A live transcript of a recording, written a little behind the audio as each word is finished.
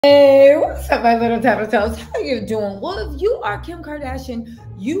Hey, what's up, my little tattletales? How you doing? Well, if you are Kim Kardashian,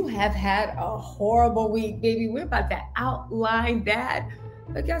 you have had a horrible week, baby. We're about to outline that.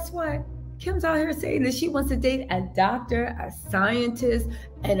 But guess what? Kim's out here saying that she wants to date a doctor, a scientist,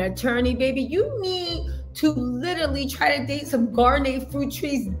 an attorney, baby. You need to literally try to date some Garnet fruit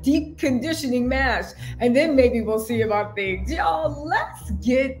trees deep conditioning mash. And then maybe we'll see about things. Y'all, let's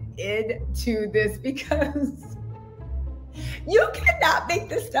get into this because you cannot make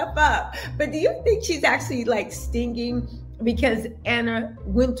this stuff up. But do you think she's actually like stinging because Anna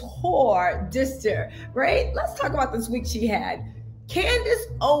Wintour dissed her, right? Let's talk about this week she had. Candace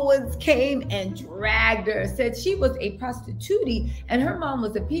Owens came and dragged her, said she was a prostitute and her mom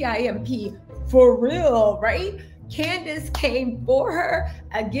was a PIMP for real, right? Candace came for her.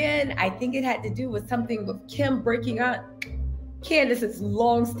 Again, I think it had to do with something with Kim breaking up Candace's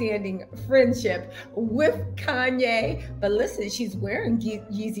long-standing friendship with Kanye. But listen, she's wearing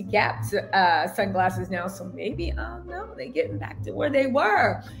Yeezy Gap sunglasses now, so maybe, I don't know, they're getting back to where they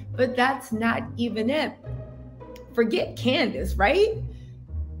were. But that's not even it. Forget Candace, right?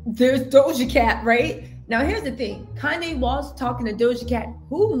 There's Doja Cat, right? Now, here's the thing. Kanye was talking to Doja Cat.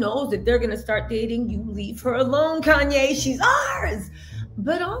 Who knows if they're going to start dating? You leave her alone, Kanye. She's ours.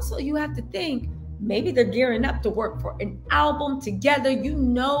 But also, you have to think, maybe they're gearing up to work for an album together. You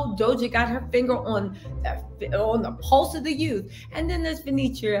know, Doja got her finger on the pulse of the youth. And then there's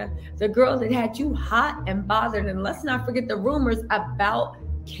Venetia, the girl that had you hot and bothered. And let's not forget the rumors about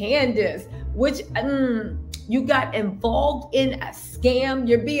Candace, which you got involved in a scam.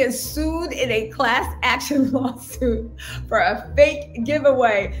 You're being sued in a class action lawsuit for a fake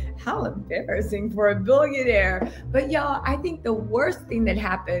giveaway. How embarrassing for a billionaire. But y'all, I think the worst thing that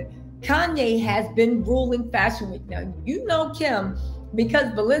happened, Kanye has been ruling Fashion Week. Now, you know Kim,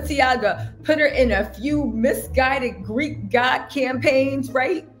 because Balenciaga put her in a few misguided Greek god campaigns,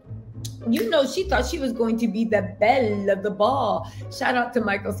 right? You know, she thought she was going to be the belle of the ball. Shout out to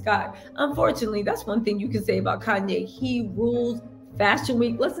Michael Scott. Unfortunately, that's one thing you can say about Kanye. He rules Fashion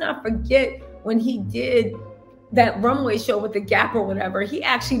Week. Let's not forget when he did that runway show with the Gap or whatever, he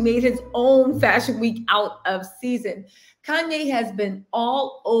actually made his own Fashion Week out of season. Kanye has been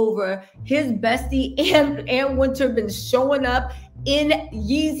all over. His bestie and Wintour been showing up in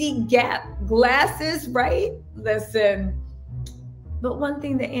Yeezy Gap glasses, right? Listen, but one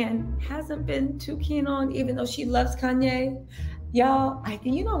thing that Anne hasn't been too keen on, even though she loves Kanye, y'all, I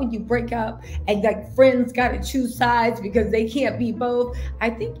think, you know, when you break up and like friends got to choose sides because they can't be both, I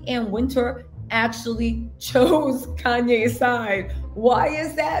think Anne Wintour actually chose Kanye's side. Why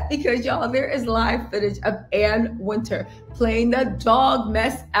is that? Because y'all, there is live footage of Anne Wintour playing the dog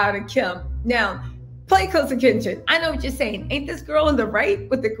mess out of Kim. Now, play close attention. I know what you're saying. Ain't this girl on the right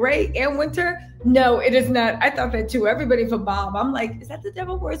with the gray Anne Wintour? No, it is not. I thought that too. Everybody for Bob. I'm like, is that the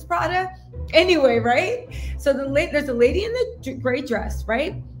Devil Wears Prada? Anyway, right? So there's a lady in the gray dress,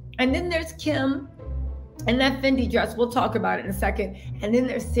 right? And then there's Kim and that Fendi dress. We'll talk about it in a second. And then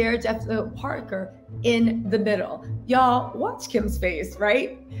there's Sarah Jessica Parker in the middle. Y'all, watch Kim's face,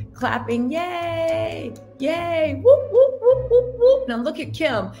 right? Clapping, yay, yay, whoop, whoop, whoop, whoop, whoop. Now look at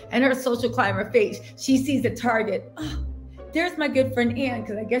Kim and her social climber face. She sees a target. Oh, there's my good friend Anne,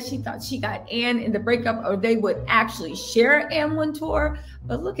 because I guess she thought she got Anne in the breakup, or they would actually share Anne Wintour.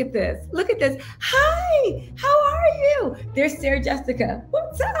 But look at this. Look at this. Hi, how are you? There's Sarah Jessica.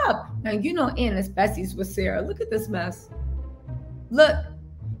 What's up? Now, you know Anne is besties with Sarah. Look at this mess. Look,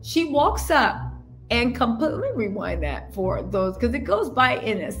 she walks up and completely rewind that for those, because it goes by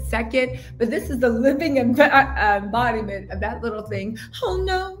in a second. But this is the living embodiment of that little thing. Oh,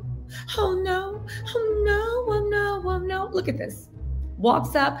 no. Oh no, oh no, oh no, oh no. Look at this.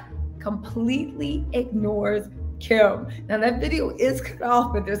 Walks up, completely ignores Kim. Now that video is cut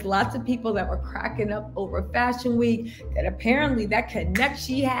off, but there's lots of people that were cracking up over Fashion Week that apparently that connect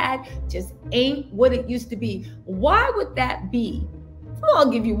she had just ain't what it used to be. Why would that be? Well, I'll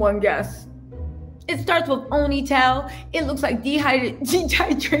give you one guess. It starts with Onitel. It looks like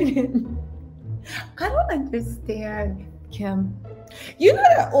dehydrated. I don't understand, Kim. You know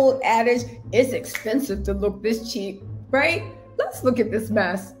that old adage, it's expensive to look this cheap, right? Let's look at this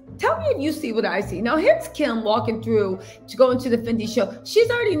mess. Tell me if you see what I see. Now, here's Kim walking through to go into the Fendi show. She's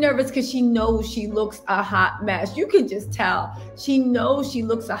already nervous because she knows she looks a hot mess. You can just tell. She knows she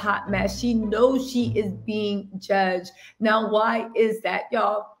looks a hot mess. She knows she is being judged. Now, why is that,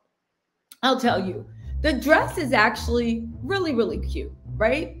 y'all? I'll tell you. The dress is actually really, really cute,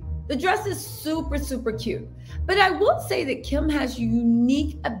 right? The dress is super, super cute. But I will say that Kim has a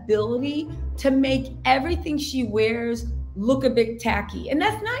unique ability to make everything she wears look a bit tacky. And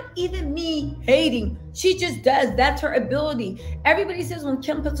that's not even me hating. She just does. That's her ability. Everybody says when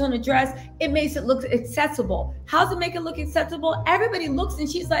Kim puts on a dress, it makes it look accessible. How's it make it look accessible? Everybody looks and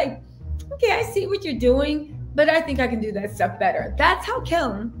she's like, okay, I see what you're doing, but I think I can do that stuff better. That's how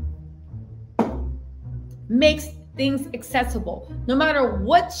Kim makes things accessible. No matter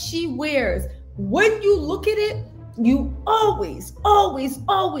what she wears, when you look at it, you always, always,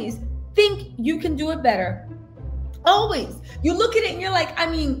 always think you can do it better. Always. You look at it and you're like, I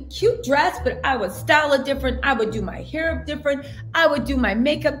mean, cute dress, but I would style it different. I would do my hair up different. I would do my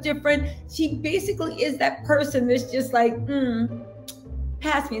makeup different. She basically is that person that's just like,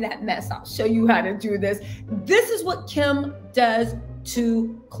 pass me that mess. I'll show you how to do this. This is what Kim does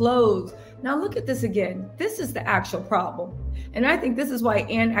to clothes. Now look at this again. This is the actual problem. And I think this is why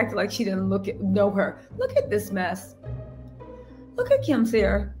Ann acted like she didn't know her. Look at this mess. Look at Kim's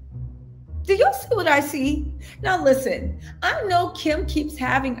hair. Do y'all see what I see? Now listen, I know Kim keeps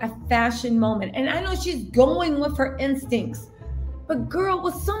having a fashion moment, and I know she's going with her instincts. But girl,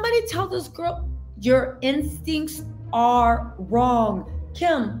 will somebody tell this girl, your instincts are wrong?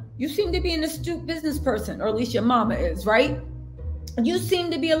 Kim, you seem to be an astute business person, or at least your mama is, right? You seem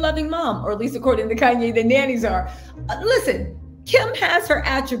to be a loving mom, or at least according to Kanye, the nannies are. Listen, Kim has her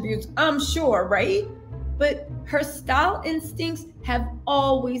attributes, I'm sure, right? But her style instincts have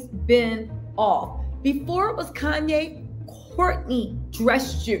always been off. Before it was Kanye, Courtney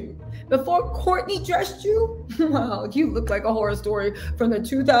dressed you. Before Courtney dressed you, wow, you look like a horror story from the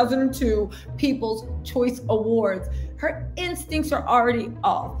 2002 People's Choice Awards. Her instincts are already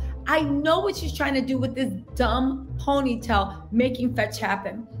off. I know what she's trying to do with this dumb ponytail making fetch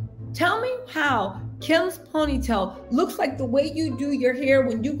happen. Tell me how Kim's ponytail looks like the way you do your hair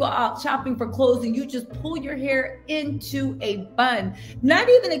when you go out shopping for clothes and you just pull your hair into a bun. Not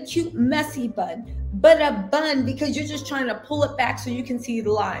even a cute, messy bun, but a bun because you're just trying to pull it back so you can see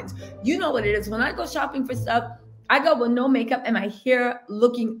the lines. You know what it is. When I go shopping for stuff, I go with no makeup and my hair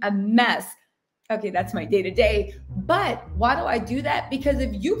looking a mess. Okay, that's my day-to-day. But why do I do that? Because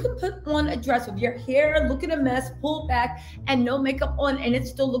if you can put on a dress with your hair looking a mess, pulled back, and no makeup on, and it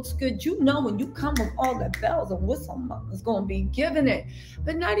still looks good, you know when you come with all the bells and whistles, mama's going to be giving it.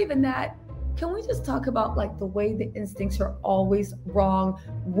 But not even that. Can we just talk about like the way the instincts are always wrong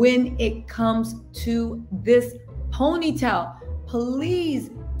when it comes to this ponytail? Please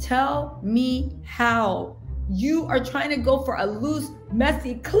tell me how. You are trying to go for a loose,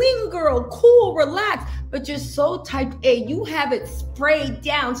 messy, clean girl, cool, relax, but you're so type A. You have it sprayed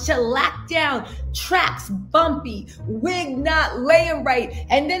down, shellacked down, tracks bumpy, wig not laying right,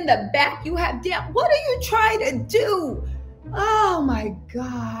 and then the back you have down. What are you trying to do? Oh my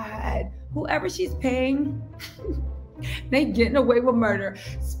God. Whoever she's paying, they getting away with murder.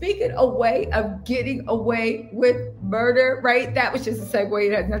 Speaking of getting away with murder, right? That was just a segue.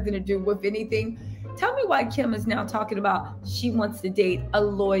 It has nothing to do with anything. Tell me why Kim is now talking about she wants to date a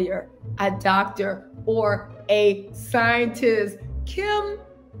lawyer, a doctor, or a scientist. Kim,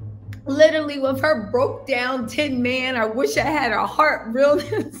 literally with her broke down tin man, I wish I had a heart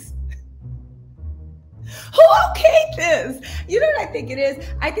realness. Who okayed this? You know what I think it is?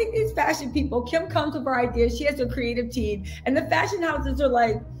 I think these fashion people, Kim comes with her ideas, she has her creative team, and the fashion houses are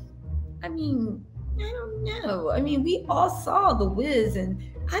like, I mean, I don't know. I mean, we all saw The Wiz, and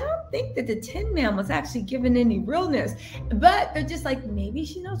I don't think that the Tin Man was actually given any realness, but they're just like, maybe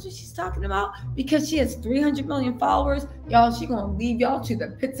she knows what she's talking about because she has 300 million followers. Y'all, she gonna leave y'all to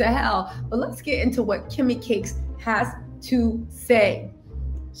the pits of hell. But let's get into what Kimmy Cakes has to say.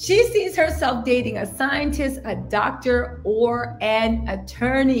 She sees herself dating a scientist, a doctor, or an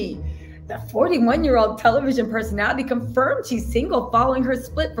attorney. The 41-year-old television personality confirmed she's single following her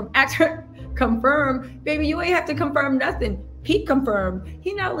split from actor. Confirmed, baby, you ain't have to confirm nothing. Pete confirmed.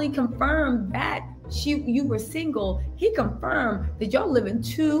 He not only confirmed that you were single, he confirmed that y'all live in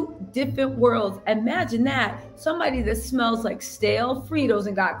two different worlds. Imagine that. Somebody that smells like stale Fritos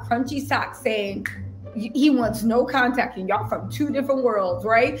and got crunchy socks saying he wants no contact, and y'all from two different worlds,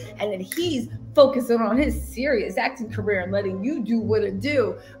 right? And then he's focusing on his serious acting career and letting you do what it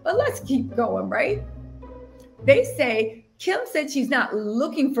do. But let's keep going, right? They say Kim said she's not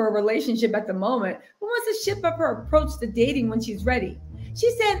looking for a relationship at the moment, but wants to shift up her approach to dating when she's ready.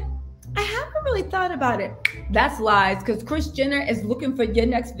 She said, I haven't really thought about it. That's lies, because Kris Jenner is looking for your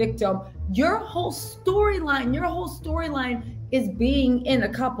next victim. Your whole storyline is being in a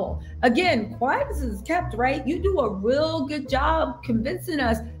couple. Again, quiet as is kept, right? You do a real good job convincing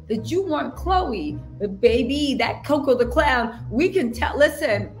us that you want Chloe, but baby, that Coco the Clown, we can tell,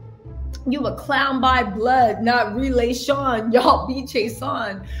 listen, you a clown by blood, not relay Sean. Y'all be Chase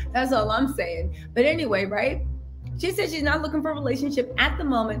on. That's all I'm saying. But anyway, right? She said she's not looking for a relationship at the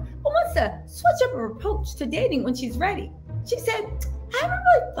moment, but wants to switch up her approach to dating when she's ready. She said, I haven't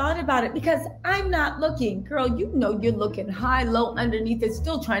really thought about it because I'm not looking. Girl, you know you're looking high, low, underneath and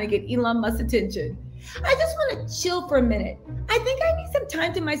still trying to get Elon Musk's attention. I just want to chill for a minute. I think I need some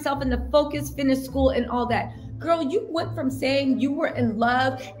time to myself and to focus, finish school and all that. Girl, you went from saying you were in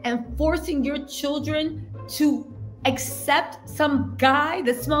love and forcing your children to accept some guy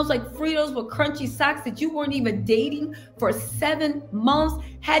that smells like Fritos with crunchy socks that you weren't even dating for 7 months,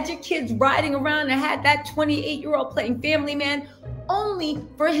 had your kids riding around and had that 28-year-old playing family man, only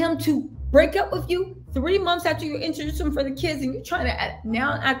for him to break up with you 3 months after you introduced him for the kids, and you're trying to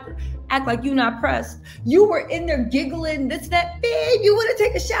act like you're not pressed. You were in there giggling, this, that, babe, you want to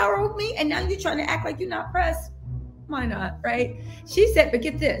take a shower with me? And now you're trying to act like you're not pressed. Why not, right? She said, but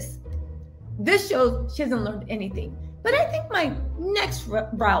get this. This shows she hasn't learned anything. But I think my next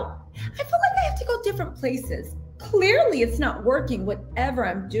route, I feel like I have to go different places. Clearly, it's not working, whatever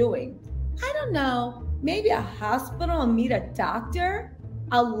I'm doing. I don't know, maybe a hospital and meet a doctor,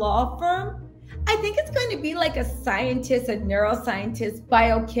 a law firm. I think it's going to be like a scientist, a neuroscientist,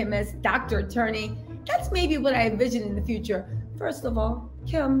 biochemist, doctor, attorney. That's maybe what I envision in the future. First of all,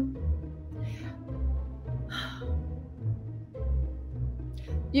 Kim,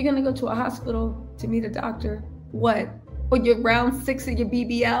 you're going to go to a hospital to meet a doctor. What? On your round 6 of your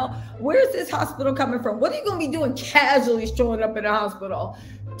BBL? Where's this hospital coming from? What are you going to be doing casually showing up in a hospital?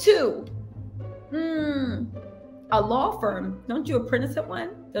 2, a law firm. Don't you apprentice at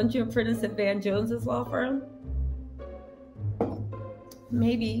one? Don't you apprentice at Van Jones's law firm?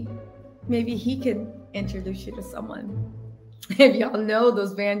 Maybe he can introduce you to someone. If y'all know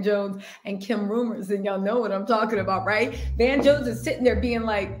those Van Jones and Kim rumors, then y'all know what I'm talking about, right? Van Jones is sitting there being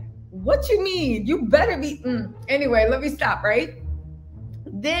like, what you mean? You better be. Anyway, let me stop, right?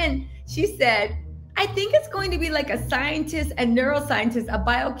 Then she said, I think it's going to be like a scientist, a neuroscientist, a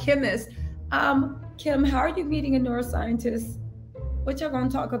biochemist. Kim, how are you meeting a neuroscientist? What y'all gonna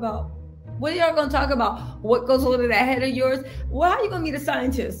talk about? What are y'all gonna talk about? What goes on in that head of yours? Well, how are you gonna meet a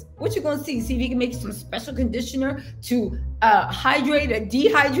scientist? What you gonna see? See if he can make some special conditioner to hydrate a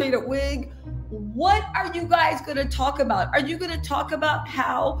dehydrated wig? What are you guys gonna talk about? Are you gonna talk about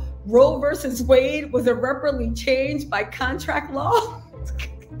how Roe versus Wade was irreparably changed by contract law?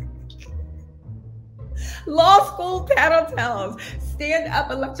 Law school tattletales. Stand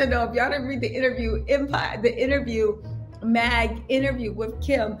up and let you know. If y'all didn't read the interview, Mag interview with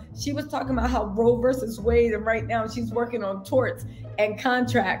Kim, she was talking about how Roe versus Wade, and right now she's working on torts and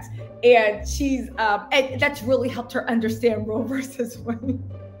contracts, and she's and that's really helped her understand Roe versus Wade.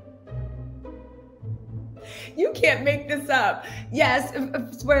 You can't make this up. Yes,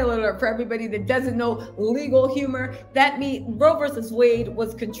 spoiler alert for everybody that doesn't know legal humor. That means Roe versus Wade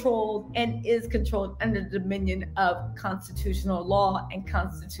was controlled and is controlled under the dominion of constitutional law and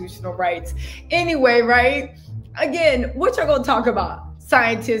constitutional rights. Anyway, right? Again, what y'all gonna talk about?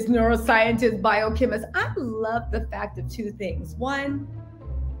 Scientists, neuroscientists, biochemists. I love the fact of 2 things. 1,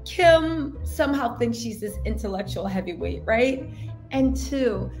 Kim somehow thinks she's this intellectual heavyweight, right? And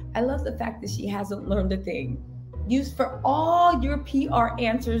 2, I love the fact that she hasn't learned a thing. Use for all your PR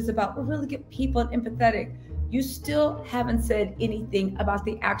answers about we're really good people and empathetic. You still haven't said anything about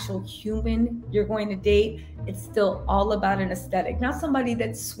the actual human you're going to date. It's still all about an aesthetic, not somebody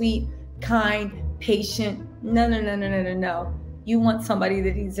that's sweet, kind, patient. No. You want somebody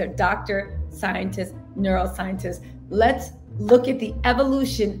that is a doctor, scientist, neuroscientist. Let's look at the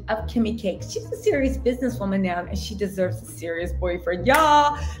evolution of Kimmy Cakes. She's a serious businesswoman now, and she deserves a serious boyfriend.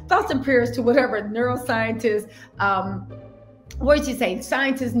 Y'all, thoughts and prayers to whatever neuroscientist, what did she say?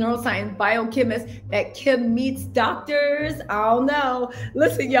 Scientist, neuroscience, biochemist that Kim meets doctors. I don't know.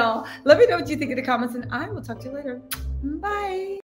 Listen, y'all, let me know what you think in the comments, and I will talk to you later. Bye.